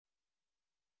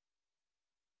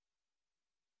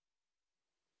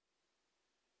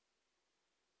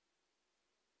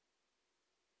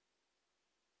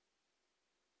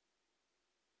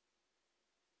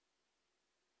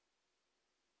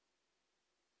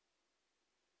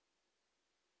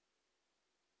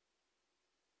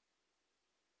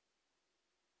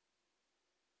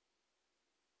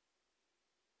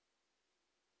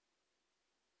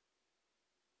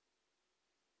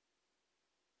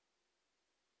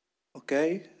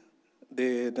Okay,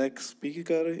 the next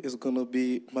speaker is going to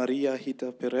be María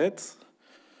HITA PÉREZ,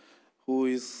 who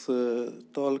is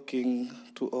talking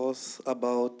to us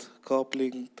about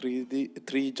coupling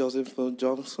three Josephson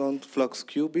junction flux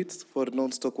qubits for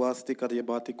non-stochastic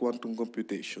adiabatic quantum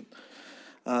computation.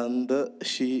 And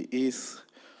she is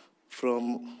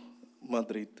from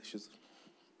Madrid.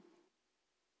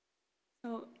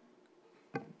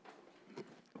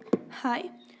 Hi,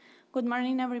 good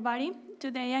morning, everybody.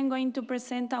 Today I'm going to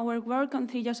present our work on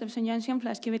three Josephson junction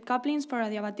flux qubit couplings for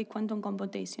adiabatic quantum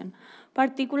computation.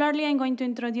 Particularly, I'm going to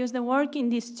introduce the work in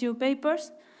these two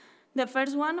papers. The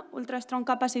first one, ultra-strong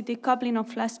capacitive coupling of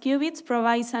flux qubits,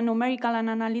 provides a numerical and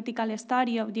analytical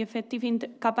study of the effective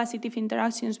capacitive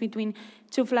interactions between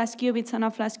two flux qubits and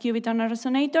a flux qubit on a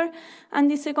resonator.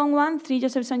 And the second one, three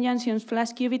Josephson junction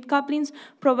flux qubit couplings,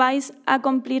 provides a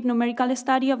complete numerical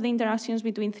study of the interactions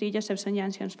between three Josephson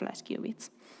junction flux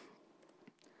qubits.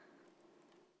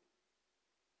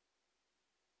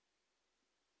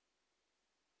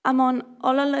 Among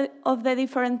all of the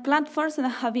different platforms that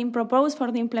have been proposed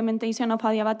for the implementation of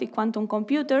adiabatic quantum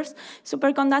computers,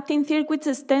 superconducting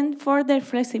circuits stand for their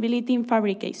flexibility in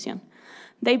fabrication.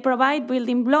 They provide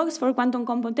building blocks for quantum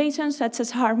computation, such as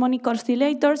harmonic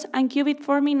oscillators and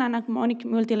qubit-forming and harmonic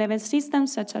multi-level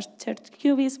systems, such as Church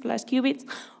qubits, flux qubits,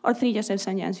 or three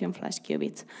Josephson junction flux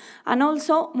qubits. And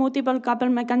also multiple couple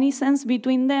mechanisms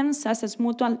between them, such as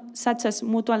mutual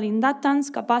inductance,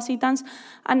 capacitance,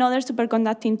 and other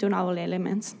superconducting tunable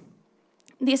elements.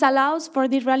 This allows for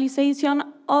the realization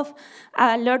of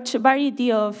a large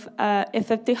variety of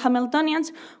effective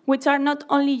Hamiltonians, which are not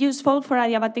only useful for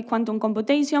adiabatic quantum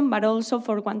computation, but also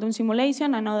for quantum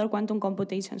simulation and other quantum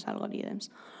computation algorithms.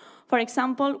 For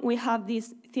example, we have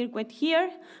this circuit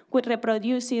here, which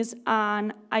reproduces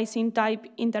an Ising-type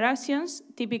interactions,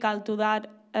 typical to that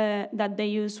that they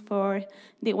use for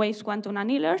the waves quantum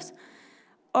annealers,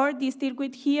 or this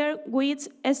circuit here, which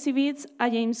exhibits a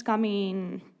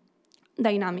James-Cumming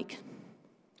dynamic.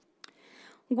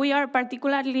 We are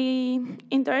particularly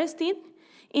interested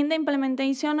in the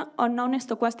implementation of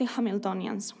non-stochastic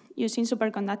Hamiltonians using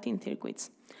superconducting circuits.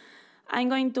 I'm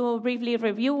going to briefly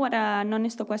review what a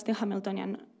non-stochastic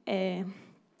Hamiltonian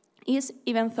is,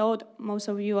 even though most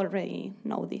of you already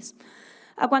know this.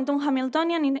 A quantum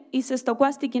Hamiltonian is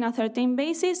stochastic in a certain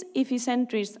basis if its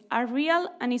entries are real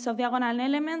and its off-diagonal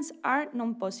elements are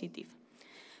non-positive.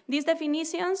 These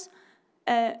definitions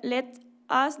let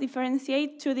us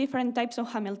differentiate two different types of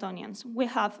Hamiltonians. We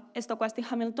have stochastic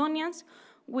Hamiltonians,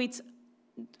 which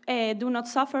do not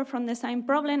suffer from the sign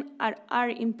problem, are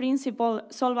in principle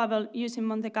solvable using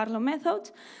Monte Carlo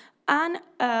methods, and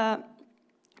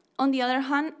on the other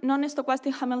hand,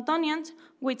 non-stochastic Hamiltonians,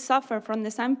 which suffer from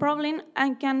the sign problem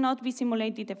and cannot be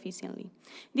simulated efficiently.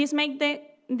 This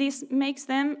makes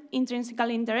them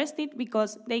intrinsically interested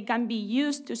because they can be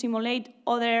used to simulate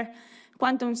other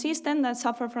quantum systems that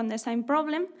suffer from the same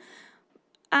problem.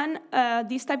 And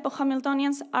these type of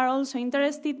Hamiltonians are also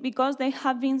interested because they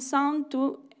have been shown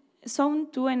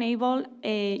to enable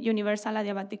a universal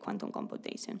adiabatic quantum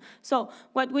computation. So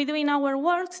what we do in our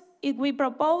works is we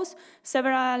propose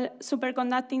several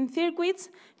superconducting circuits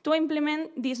to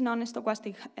implement these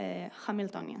non-stochastic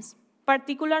Hamiltonians.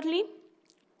 Particularly,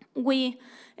 we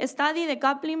study the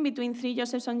coupling between three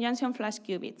Josephson junction flux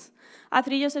qubits. A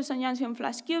three Josephson junction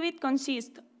flux qubit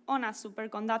consists on a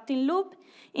superconducting loop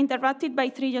interrupted by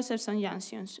three Josephson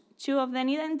junctions, two of them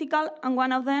identical and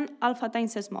one of them alpha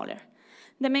times smaller.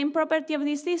 The main property of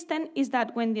this system is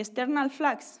that when the external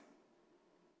flux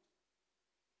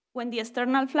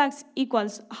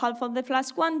equals half of the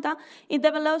flux quanta, it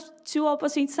develops two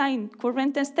opposite sign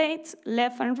current states,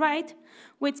 left and right,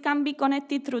 which can be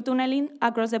connected through tunneling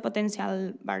across the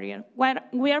potential barrier.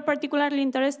 We are particularly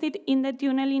interested in the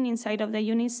tunneling inside of the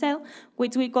unit cell,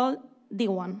 which we call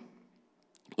D1,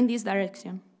 in this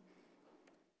direction.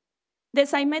 The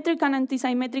symmetric and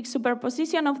antisymmetric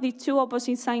superposition of the two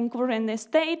opposite sign current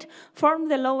states form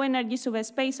the low energy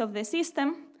subspace of the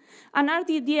system and are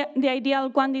the ideal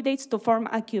candidates to form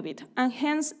a qubit. And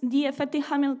hence, the effective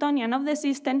Hamiltonian of the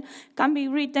system can be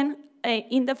written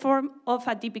in the form of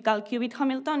a typical qubit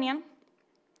Hamiltonian,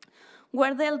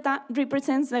 where delta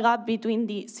represents the gap between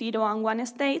the 0 and 1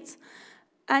 states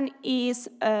and is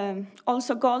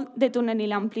also called the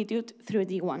tunneling amplitude through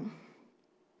D1.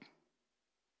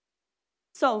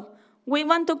 So we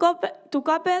want to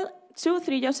couple two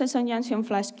three Josephson junction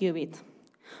flux qubits.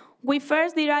 We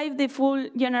first derive the full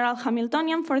general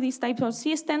Hamiltonian for this type of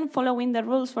system following the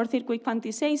rules for circuit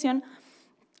quantization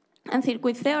and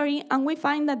circuit theory, and we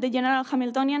find that the general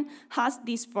Hamiltonian has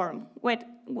this form,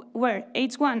 where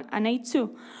H1 and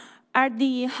H2 are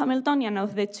the Hamiltonian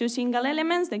of the two single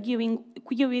elements, the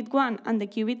qubit 1 and the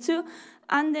qubit 2,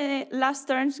 and the last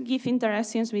terms give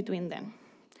interactions between them.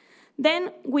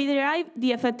 Then we derive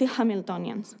the effective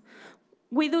Hamiltonians.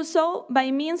 We do so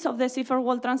by means of the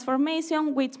Ziffer-Wald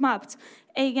transformation, which maps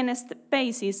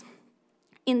eigenspaces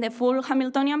in the full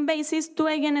Hamiltonian basis to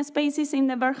eigenspaces in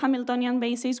the bare Hamiltonian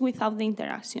basis without the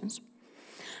interactions,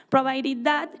 provided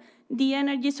that the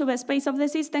energy subspace of the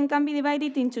system can be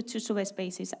divided into two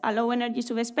subspaces, a low energy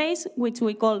subspace, which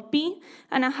we call P,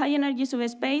 and a high energy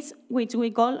subspace, which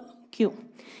we call Q.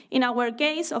 In our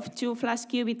case of two flash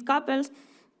qubit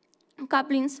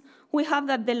couplings, we have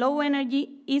that the low energy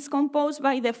is composed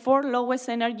by the four lowest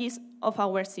energies of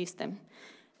our system,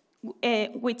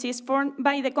 which is formed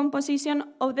by the composition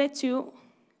of the two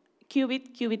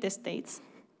qubit states.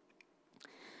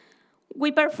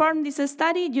 We perform this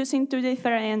study using two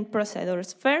different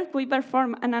procedures. First, we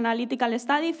perform an analytical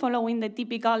study following the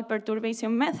typical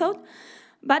perturbation method,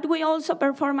 but we also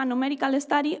perform a numerical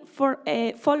study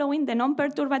following the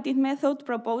non-perturbative method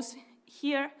proposed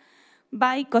here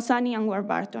by Cosani and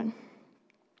Warburton.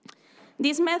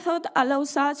 This method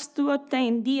allows us to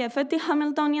obtain the effective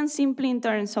Hamiltonian simply in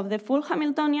terms of the full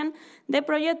Hamiltonian, the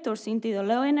projectors into the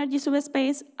low energy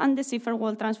subspace, and the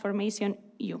Ziffer-Wald transformation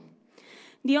U.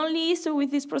 The only issue with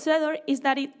this procedure is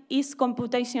that it is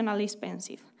computationally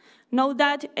expensive. Note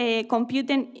that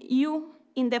computing U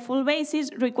in the full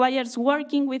basis requires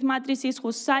working with matrices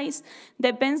whose size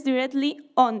depends directly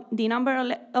on the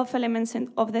number of elements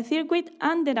of the circuit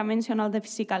and the dimension of the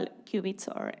physical qubits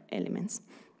or elements.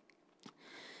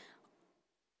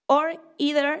 Or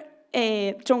either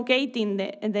truncating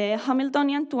the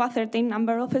Hamiltonian to a certain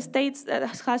number of states that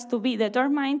has to be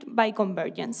determined by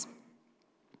convergence.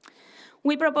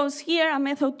 We propose here a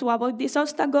method to avoid this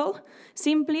obstacle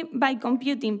simply by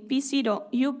computing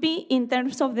P0 UP in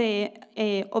terms of the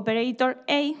operator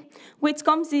A, which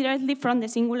comes directly from the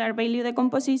singular value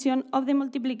decomposition of the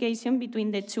multiplication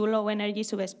between the two low energy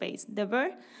subspace, the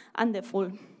bare and the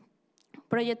full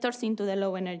projectors into the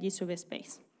low energy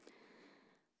subspace.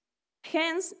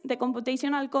 Hence, the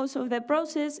computational cost of the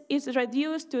process is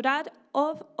reduced to that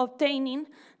of obtaining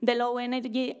the low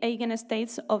energy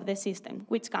eigenstates of the system,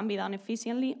 which can be done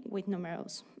efficiently with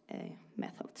numerous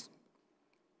methods.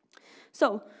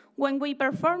 So, when we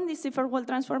perform this Ziffer-Wald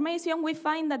transformation, we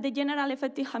find that the general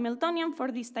effective Hamiltonian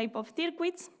for this type of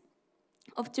circuits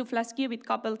of two flash qubits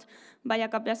coupled by a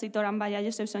capacitor and by a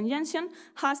Josephson junction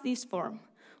has this form,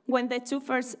 when the two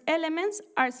first elements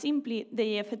are simply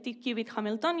the effective qubit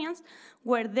Hamiltonians,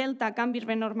 where delta can be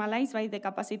renormalized by the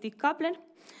capacitive coupler,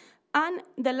 and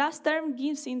the last term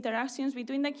gives interactions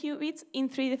between the qubits in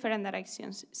three different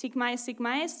directions, sigma S,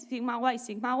 sigma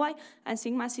y, and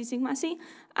sigma C,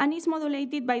 and is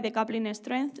modulated by the coupling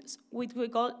strengths, which we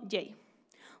call J.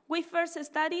 We first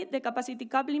study the capacitive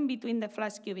coupling between the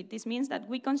flash qubit. This means that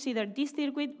we consider this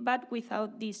circuit, but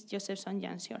without this Josephson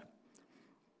junction.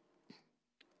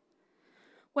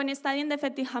 When studying the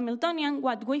effective Hamiltonian,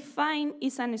 what we find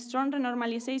is a strong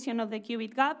renormalization of the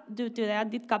qubit gap due to the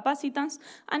added capacitance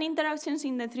and interactions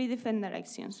in the three different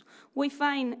directions. We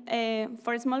find,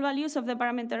 for small values of the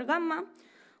parameter gamma,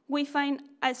 we find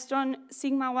a strong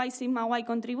sigma y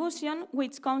contribution,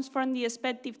 which comes from the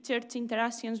respective church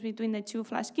interactions between the two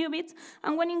flash qubits,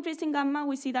 and when increasing gamma,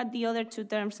 we see that the other two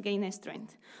terms gain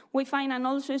strength. We find an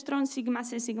also strong sigma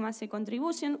C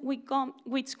contribution,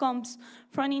 which comes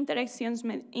from interactions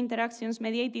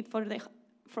mediated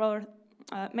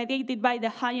mediated by the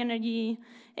high energy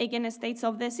eigenstates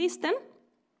of the system,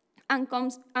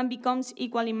 and becomes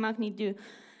equal in magnitude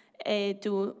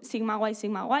to sigma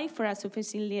y for a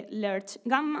sufficiently large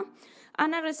gamma,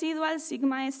 and a residual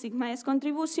sigma S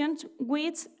contribution,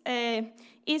 which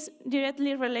is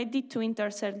directly related to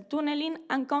intercell tunneling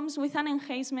and comes with an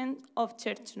enhancement of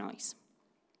church noise.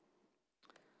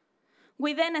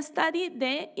 We then study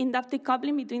the inductive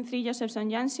coupling between three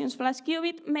Josephson junctions flash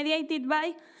qubit mediated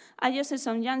by a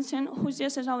Josephson junction whose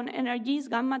Josephson energy is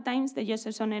gamma times the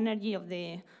Josephson energy of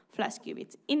the flash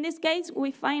qubits. In this case,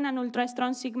 we find an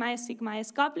ultra-strong sigma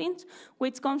S coupling,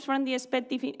 which comes from the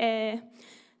respective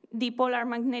dipolar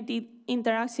magnetic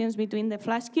interactions between the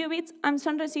flash qubits, and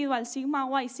some residual sigma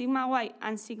y,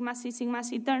 and sigma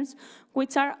C terms,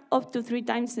 which are up to three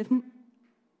times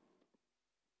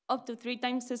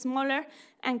smaller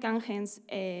and can hence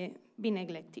be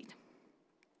neglected.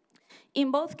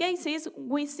 In both cases,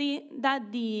 we see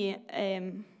that the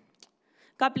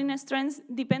coupling strengths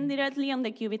depend directly on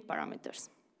the qubit parameters.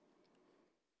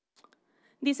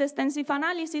 This extensive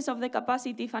analysis of the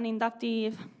capacitive and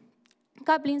inductive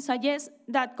coupling suggests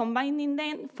that combining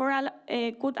them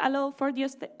could allow for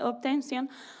the obtention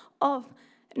of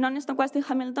non-stochastic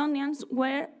Hamiltonians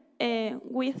were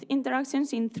with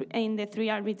interactions in the three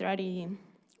arbitrary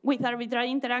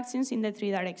interactions in the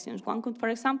three directions. One could, for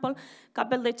example,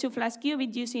 couple the two flux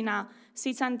qubits using a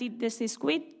cis-antithesis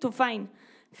quid to find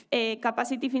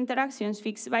capacitive interactions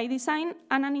fixed by design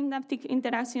and inductive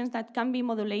interactions that can be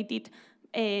modulated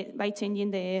by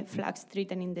changing the flux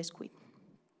treated in the squid.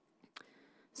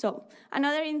 So,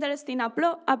 another interesting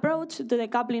approach to the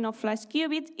coupling of flux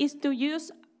qubits is to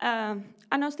use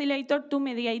an oscillator to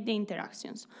mediate the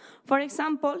interactions. For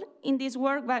example, in this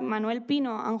work by Manuel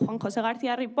Pino and Juan José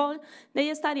García Ripoll,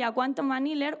 they study a quantum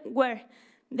annealer where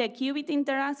the qubit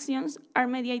interactions are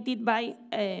mediated by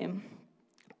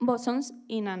bosons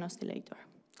in an oscillator.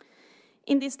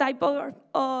 In this type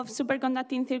of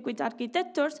superconducting circuit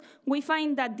architectures, we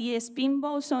find that the spin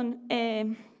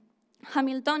boson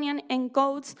Hamiltonian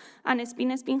encodes an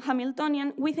spin-spin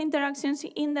Hamiltonian with interactions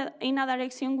in a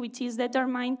direction which is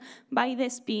determined by the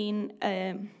spin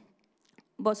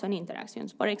boson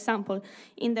interactions. For example,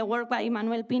 in the work by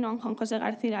Manuel Pino and Juan José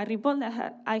García Ripoll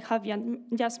that I have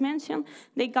just mentioned,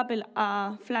 they couple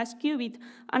a flux qubit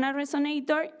and a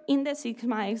resonator in the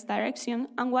sigma x direction,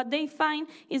 and what they find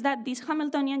is that this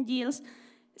Hamiltonian yields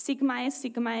sigma s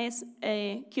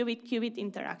qubit-qubit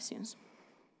interactions.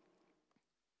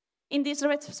 In this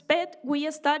respect, we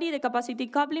study the capacity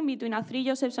coupling between a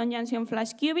 3-Josephson junction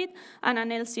flux qubit and an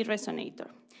LC resonator.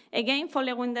 Again,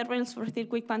 following the rules for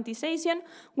circuit quantization,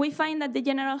 we find that the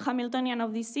general Hamiltonian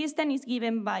of this system is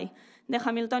given by the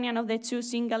Hamiltonian of the two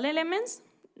single elements,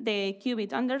 the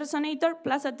qubit and the resonator,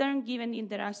 plus a term given the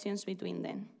interactions between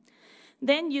them.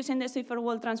 Then, using the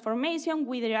Seifert-Wald transformation,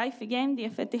 we derive again the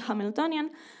effective Hamiltonian,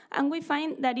 and we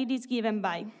find that it is given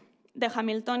by the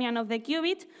Hamiltonian of the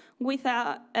qubit with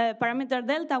a parameter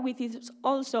delta, which is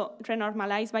also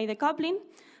renormalized by the coupling,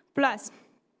 plus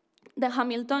the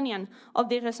Hamiltonian of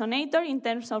the resonator in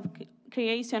terms of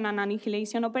creation and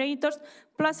annihilation operators,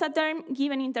 plus a term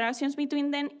given interactions between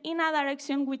them in a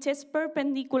direction which is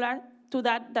perpendicular to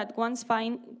that one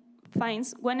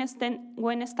finds when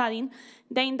studying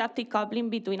the inductive coupling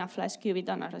between a flux qubit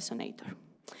and a resonator.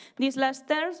 This last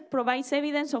term provides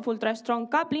evidence of ultra-strong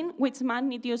coupling with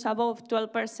magnitudes above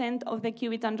 12% of the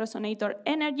qubit and resonator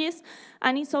energies,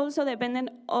 and is also dependent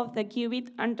of the qubit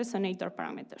and resonator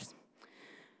parameters.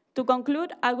 To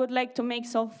conclude, I would like to make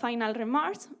some final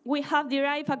remarks. We have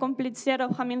derived a complete set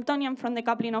of Hamiltonian from the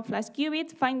coupling of flux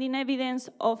qubits, finding evidence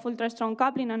of ultra-strong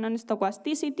coupling and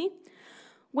non-stochasticity.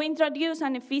 We introduced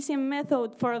an efficient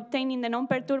method for obtaining the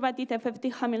non-perturbative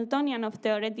effective Hamiltonian of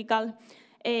theoretical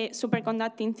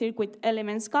superconducting circuit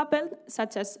elements coupled,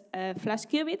 such as flux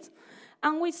qubits,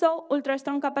 and we saw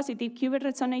ultra-strong capacitive qubit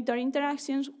resonator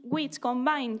interactions, which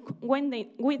combined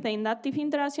with the inductive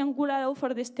interaction could allow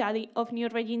for the study of new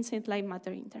regimes in light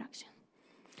matter interaction.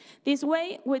 This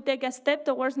way, we take a step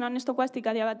towards non-stochastic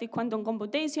adiabatic quantum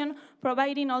computation,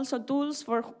 providing also tools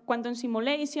for quantum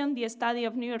simulation, the study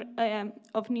of new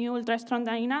ultra-strong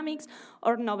dynamics,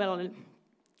 or novel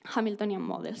Hamiltonian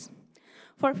models.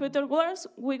 For future works,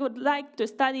 we would like to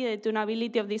study the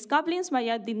tunability of these couplings by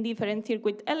adding different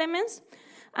circuit elements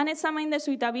and examine the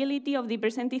suitability of the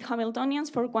presented Hamiltonians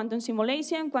for quantum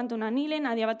simulation, quantum annealing,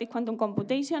 adiabatic quantum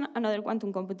computation, and other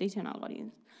quantum computation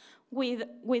algorithms.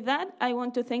 With that, I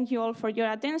want to thank you all for your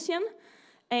attention,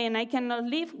 and I cannot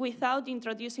leave without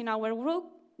introducing our group.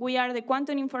 We are the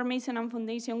Quantum Information and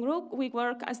Foundation Group. We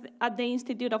work at the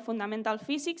Institute of Fundamental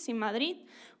Physics in Madrid,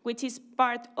 which is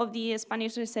part of the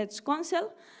Spanish Research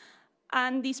Council.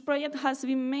 And this project has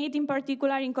been made in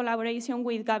particular in collaboration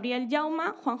with Gabriel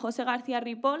Jaume, Juan José García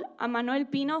Ripoll, and Manuel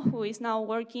Pino, who is now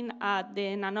working at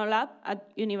the Nano Lab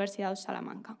at Universidad of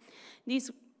Salamanca.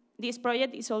 This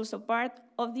project is also part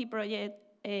of the project,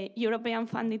 European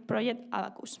funded project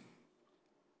Abacus.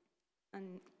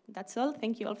 And that's all.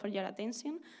 Thank you all for your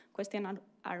attention. Questions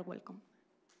are welcome.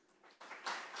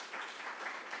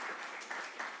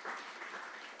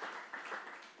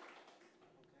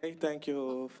 Okay, thank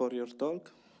you for your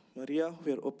talk, Maria.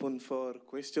 We're open for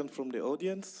questions from the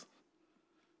audience.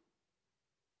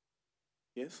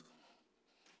 Yes?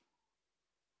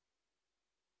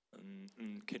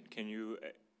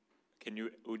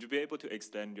 Would you be able to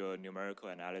extend your numerical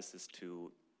analysis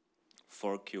to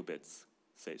 4 qubits?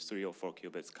 Say 3 or 4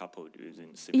 qubits coupled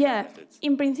using similar methods?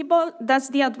 In principle, that's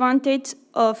the advantage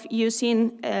of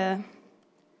using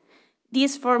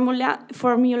this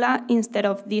formula instead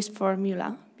of this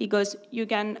formula, because you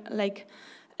can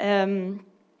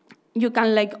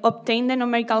obtain the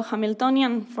numerical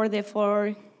Hamiltonian for the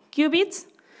 4 qubits,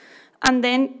 and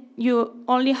then you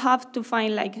only have to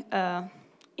find,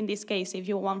 in this case, if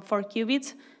you want 4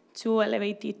 qubits, to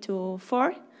elevate it to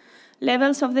 4.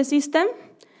 levels of the system,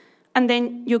 and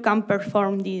then you can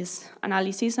perform this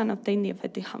analysis and obtain the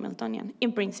effective Hamiltonian.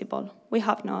 In principle, we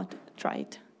have not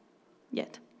tried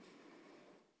yet.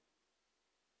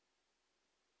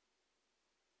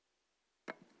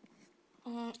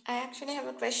 I actually have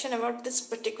a question about this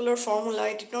particular formula.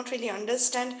 I did not really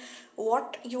understand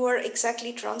what you are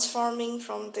exactly transforming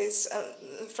from this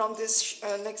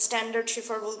like standard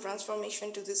Schiffer-Wolff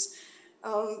transformation to this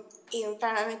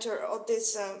parameter or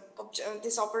this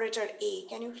this operator A.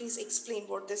 Can you please explain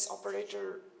what this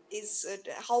operator is?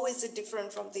 How is it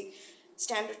different from the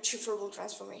standard Schiffer-Wolff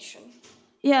transformation?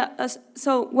 Yeah.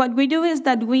 So what we do is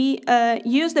that we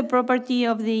use the property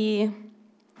of the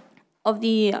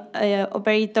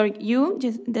operator U,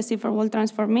 the Schiffer-Wolff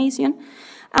transformation,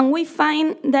 and we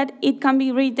find that it can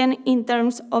be written in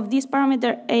terms of this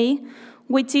parameter A,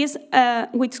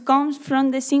 which comes from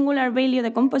the singular value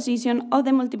decomposition of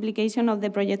the multiplication of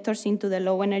the projectors into the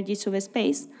low energy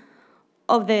subspace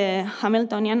of the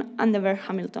Hamiltonian and the Baire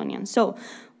Hamiltonian. So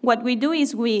what we do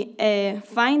is we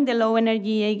find the low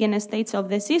energy eigenstates of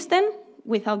the system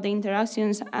without the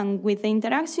interactions and with the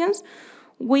interactions.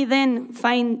 We then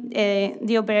find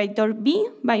the operator B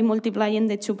by multiplying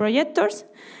the two projectors,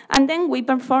 and then we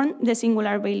perform the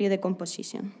singular value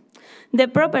decomposition. The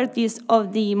properties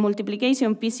of the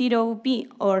multiplication P0P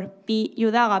or P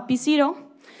Udaga P0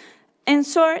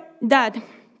 ensure that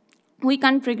we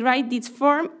can rewrite this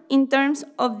form in terms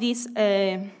of this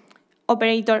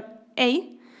operator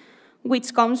A,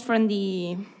 which comes from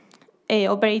the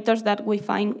operators that we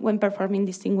find when performing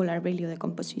the singular value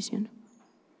decomposition.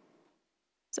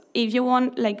 So if you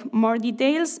want like more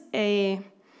details, it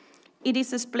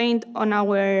is explained on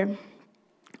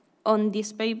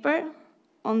this paper,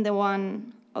 on the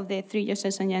one of the 3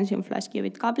 Josephson junction flash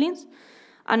qubit couplings,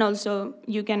 and also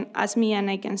you can ask me and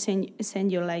I can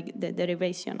send you like the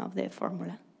derivation of the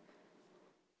formula.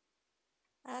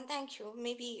 Thank you.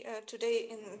 Maybe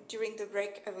today during the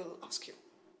break I will ask you.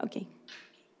 Okay.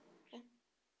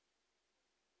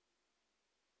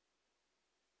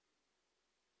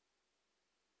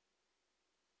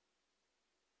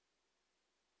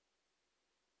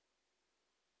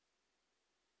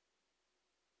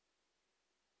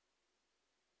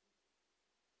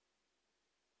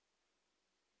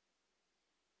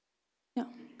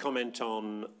 Comment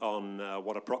on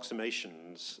what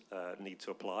approximations need to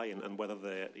apply and whether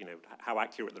they're, how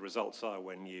accurate the results are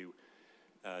when you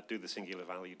do the singular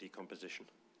value decomposition.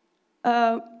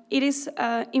 It is,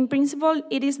 in principle,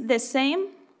 it is the same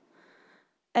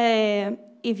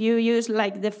if you use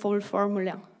like the full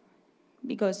formula,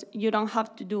 because you don't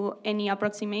have to do any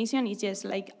approximation. It's just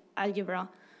like algebra,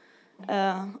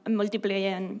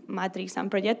 multiplying matrix and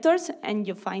projectors, and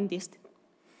you find this.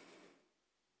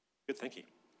 Good, thank you.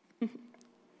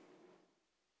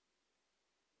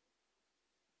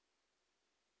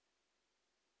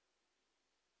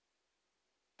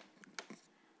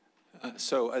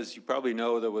 So, as you probably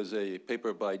know, there was a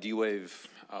paper by D-Wave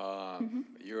a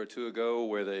year or two ago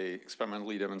where they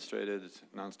experimentally demonstrated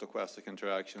non-stochastic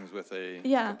interactions with a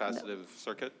capacitive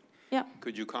circuit. Yeah.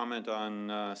 Could you comment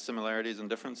on similarities and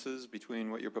differences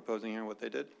between what you're proposing here and what they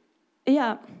did?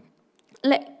 Yeah.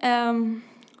 Like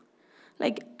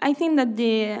I think that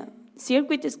the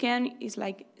circuit scan is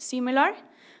like similar,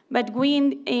 but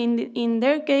in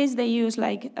their case they use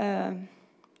like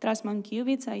Strassmann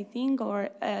qubits, I think, or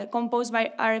composed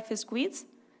by RFS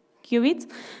qubits,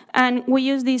 and we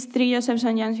use these 3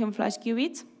 Josephson junction flash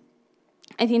qubits.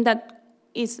 I think that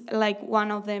is like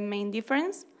one of the main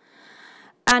differences.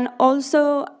 And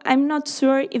also, I'm not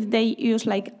sure if they use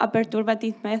like a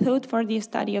perturbative method for the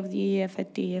study of the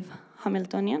effective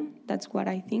Hamiltonian. That's what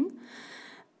I think.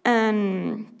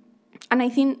 And I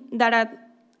think that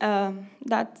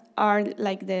are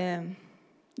like the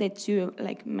two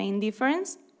like main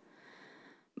difference.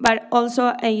 But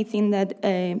also, I think that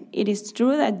it is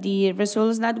true that the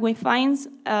results that we find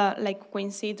like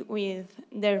coincide with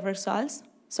their results.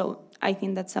 So I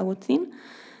think that's a good thing.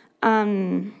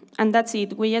 And that's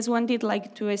it. We just wanted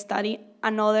like to study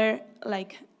another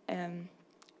like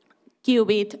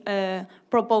qubit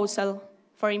proposal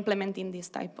for implementing this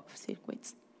type of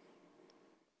circuits.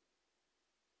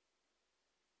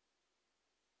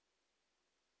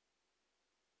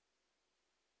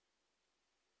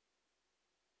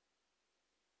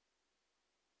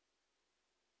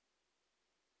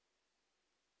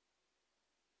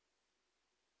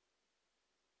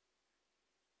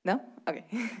 No? Okay.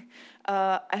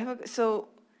 So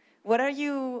what are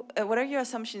your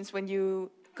assumptions when you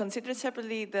consider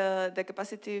separately the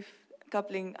capacitive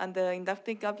coupling and the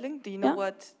inductive coupling? Do you know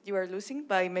what you are losing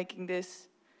by making this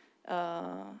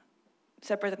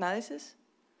separate analysis?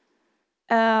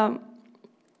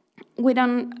 we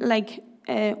don't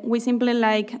we simply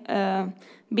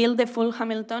build the full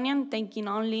Hamiltonian, taking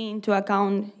only into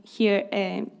account here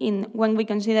when we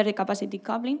consider the capacitive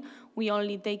coupling, we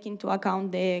only take into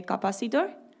account the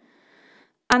capacitor.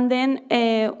 And then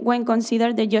when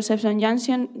consider the Josephson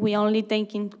junction, we only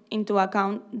take into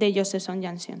account the Josephson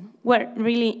junction. Where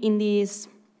really in this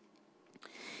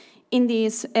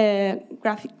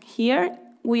graphic here,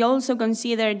 we also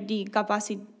consider the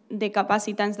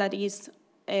capacitance that is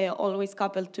always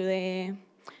coupled to the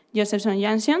Josephson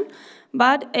junction,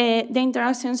 but the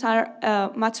interactions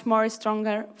are much more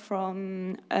stronger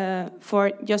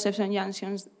for Josephson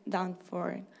junctions than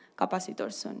for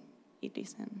capacitors, so it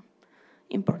is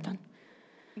important.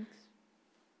 We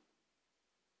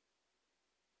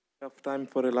have time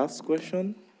for a last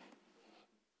question.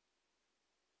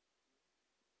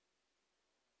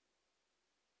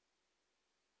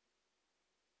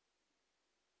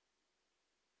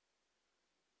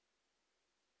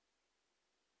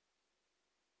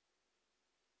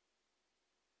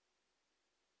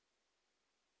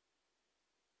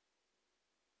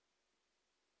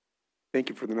 Thank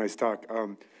you for the nice talk.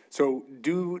 So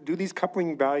do these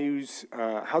coupling values,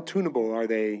 how tunable are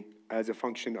they as a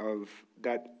function of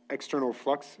that external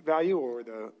flux value or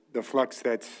the flux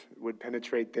that would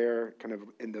penetrate there kind of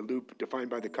in the loop defined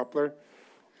by the coupler?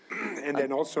 And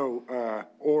then also,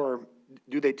 or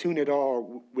do they tune at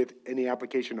all with any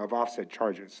application of offset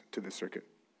charges to the circuit?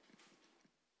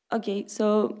 Okay,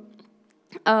 so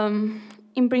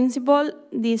in principle,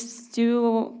 these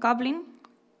two coupling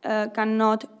are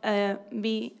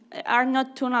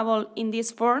not tunable in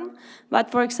this form,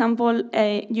 but for example,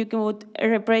 you could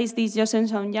replace this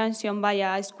Josephson junction by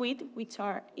a squid, which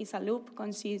is a loop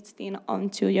consisting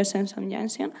of two Josephson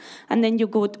junction, and then you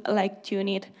could tune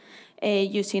it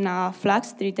using a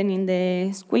flux treated in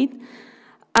the squid,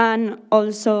 and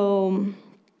also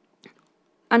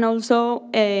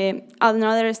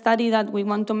another study that we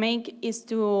want to make is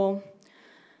to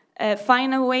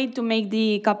find a way to make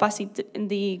the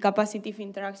capacitive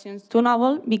interactions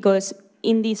tunable, because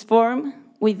in this form,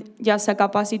 with just a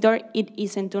capacitor, it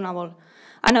isn't tunable.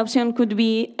 An option could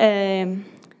be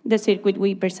the circuit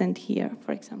we present here,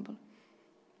 for example.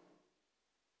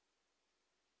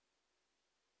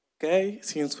 Okay,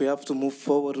 since we have to move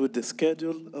forward with the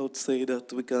schedule, I would say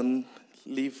that we can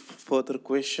leave further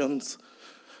questions.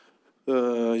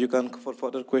 For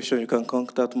further questions, you can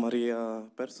contact Maria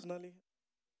personally.